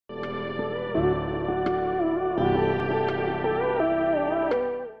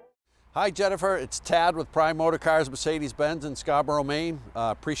Hi Jennifer, it's Tad with Prime Motor Cars Mercedes-Benz in Scarborough, Maine.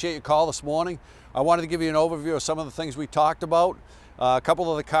 Appreciate your call this morning. I wanted to give you an overview of some of the things we talked about, a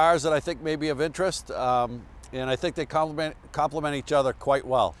couple of the cars that I think may be of interest, and I think they complement each other quite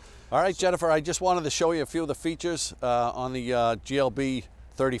well. All right, Jennifer, I just wanted to show you a few of the features on the GLB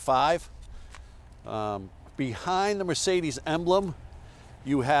 35. Behind the Mercedes emblem,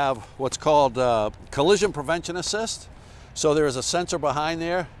 you have what's called collision prevention assist. So there is a sensor behind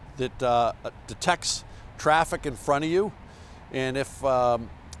there that detects traffic in front of you, and if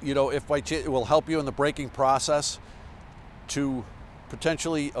if by chance, it will help you in the braking process to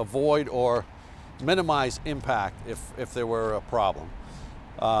potentially avoid or minimize impact if there were a problem.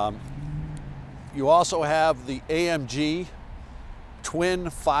 You also have the AMG twin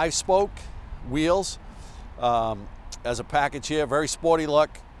 5-spoke wheels as a package here, very sporty look,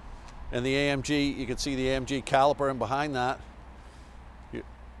 and the AMG, you can see the AMG caliper in behind that.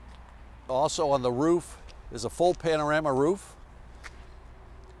 Also on the roof is a full panorama roof.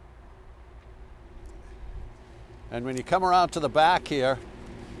 And when you come around to the back here,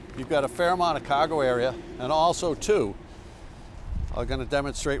 you've got a fair amount of cargo area, and also too, I'm going to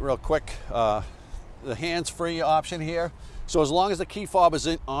demonstrate real quick the hands-free option here. So as long as the key fob is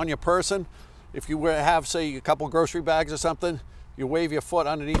on your person, if you have, say, a couple grocery bags or something, you wave your foot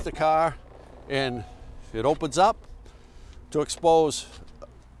underneath the car and it opens up to expose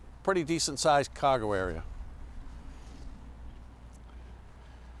pretty decent sized cargo area.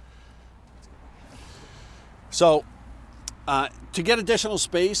 So to get additional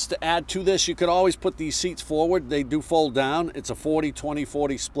space to add to this, you could always put these seats forward. They do fold down. It's a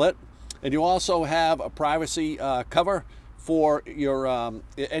 40-20-40 split. And you also have a privacy cover for your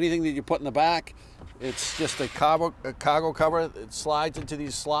anything that you put in the back. It's just a cargo cover. It slides into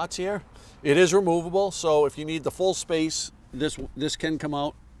these slots here. It is removable, so if you need the full space, this can come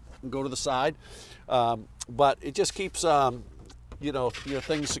out and go to the side, but it just keeps your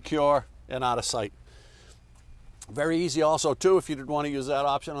things secure and out of sight. Very easy also too, if you did want to use that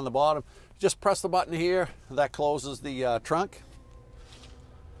option on the bottom, just press the button here, that closes the trunk.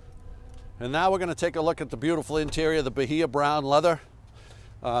 And now we're going to take a look at the beautiful interior, the Bahia brown leather,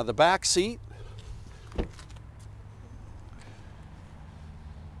 the back seat.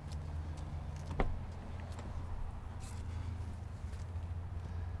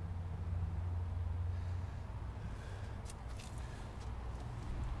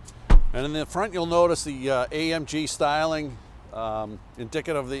 And in the front, you'll notice the AMG styling,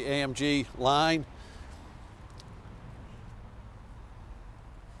 indicative of the AMG line.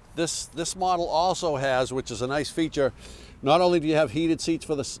 This model also has, which is a nice feature, not only do you have heated seats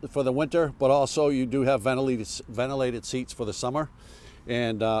for the winter, but also you do have ventilated seats for the summer,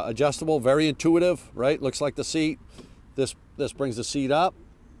 and adjustable, very intuitive, right? Looks like the seat. This brings the seat up.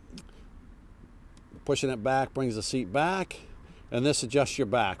 Pushing it back brings the seat back. And this adjusts your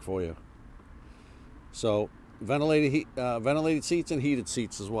back for you. So ventilated seats and heated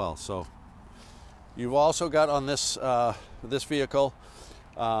seats as well. So you've also got on this this vehicle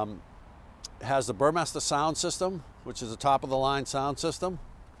has the Burmester sound system, which is a top of the line sound system.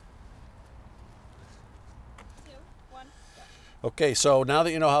 2, 1, go. Okay, so now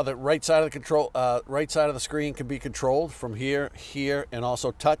that you know how the right side of the screen can be controlled from here, and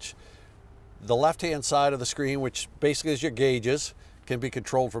also touch. The left-hand side of the screen, which basically is your gauges, can be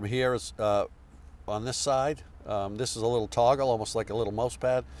controlled from here on this side. This is a little toggle, almost like a little mouse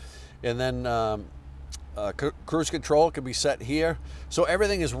pad. And then cruise control can be set here. So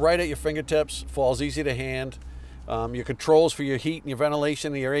everything is right at your fingertips, falls easy to hand. Your controls for your heat and your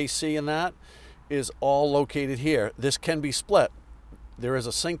ventilation and your AC and that is all located here. This can be split. There is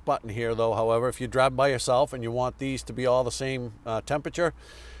a sync button here though, however, if you drive by yourself and you want these to be all the same temperature,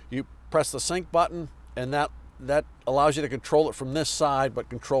 you press the sync button, and that allows you to control it from this side, but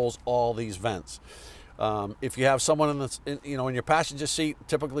controls all these vents. If you have someone in your passenger seat,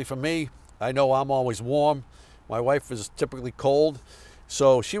 typically for me, I know I'm always warm. My wife is typically cold,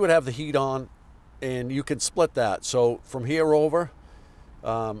 so she would have the heat on, and you can split that. So from here over,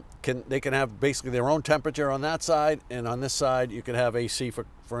 they can have basically their own temperature on that side, and on this side you can have AC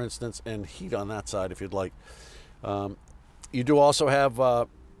for instance, and heat on that side if you'd like. You do also have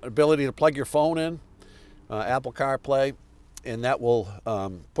ability to plug your phone in, Apple CarPlay, and that will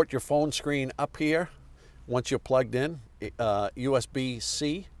put your phone screen up here once you're plugged in,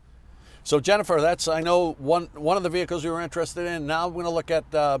 USB-C. So Jennifer, that's, I know, one of the vehicles you were interested in. Now we're going to look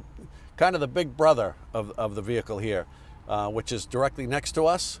at kind of the big brother of the vehicle here, which is directly next to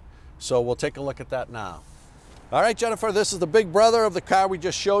us. So we'll take a look at that now. All right, Jennifer, this is the big brother of the car we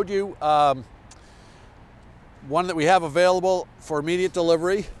just showed you. one that we have available for immediate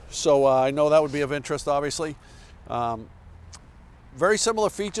delivery. So I know that would be of interest, obviously. Very similar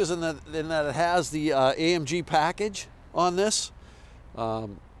features in that it has the AMG package on this,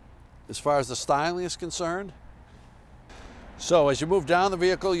 as far as the styling is concerned. So as you move down the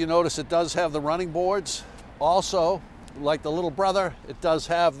vehicle, you notice it does have the running boards. Also, like the little brother, it does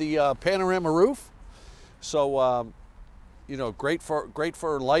have the panorama roof. So, you know, great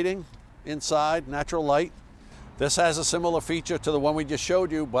for lighting inside, natural light. This has a similar feature to the one we just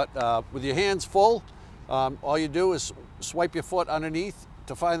showed you, but with your hands full, all you do is swipe your foot underneath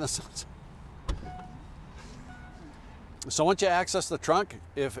to find the sunset. So once you access the trunk,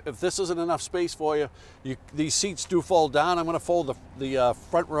 if this isn't enough space for you, these seats do fold down. I'm going to fold the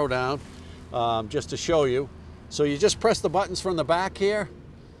front row down just to show you. So you just press the buttons from the back here,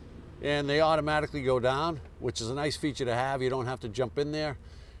 and they automatically go down, which is a nice feature to have. You don't have to jump in there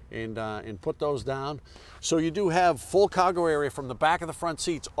and put those down. So you do have full cargo area from the back of the front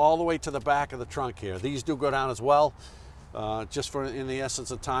seats all the way to the back of the trunk here. These do go down as well. Just in the essence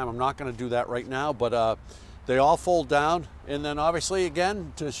of time, I'm not going to do that right now, but they all fold down. And then obviously,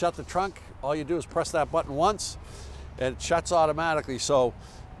 again, to shut the trunk, all you do is press that button once and it shuts automatically. So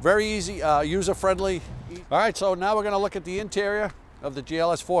very easy, user-friendly. All right, so now we're going to look at the interior of the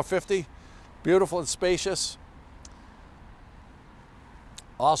GLS 450. Beautiful and spacious.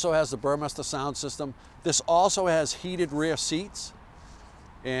 Also has the Burmester sound system. This also has heated rear seats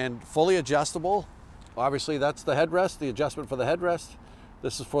and fully adjustable. Obviously, that's the headrest, the adjustment for the headrest.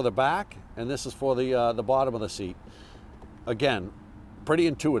 This is for the back, and this is for the bottom of the seat. Again, pretty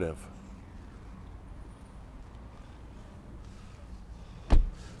intuitive.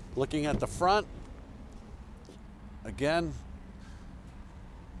 Looking at the front, again,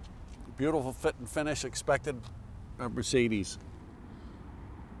 beautiful fit and finish expected of Mercedes.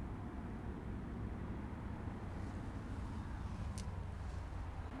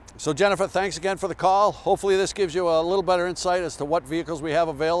 So Jennifer, thanks again for the call. Hopefully this gives you a little better insight as to what vehicles we have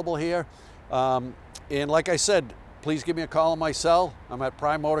available here. And like I said, please give me a call on my cell. I'm at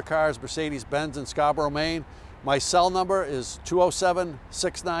Prime Motor Cars, Mercedes-Benz in Scarborough, Maine. My cell number is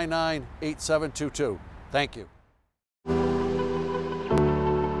 207-699-8722. Thank you.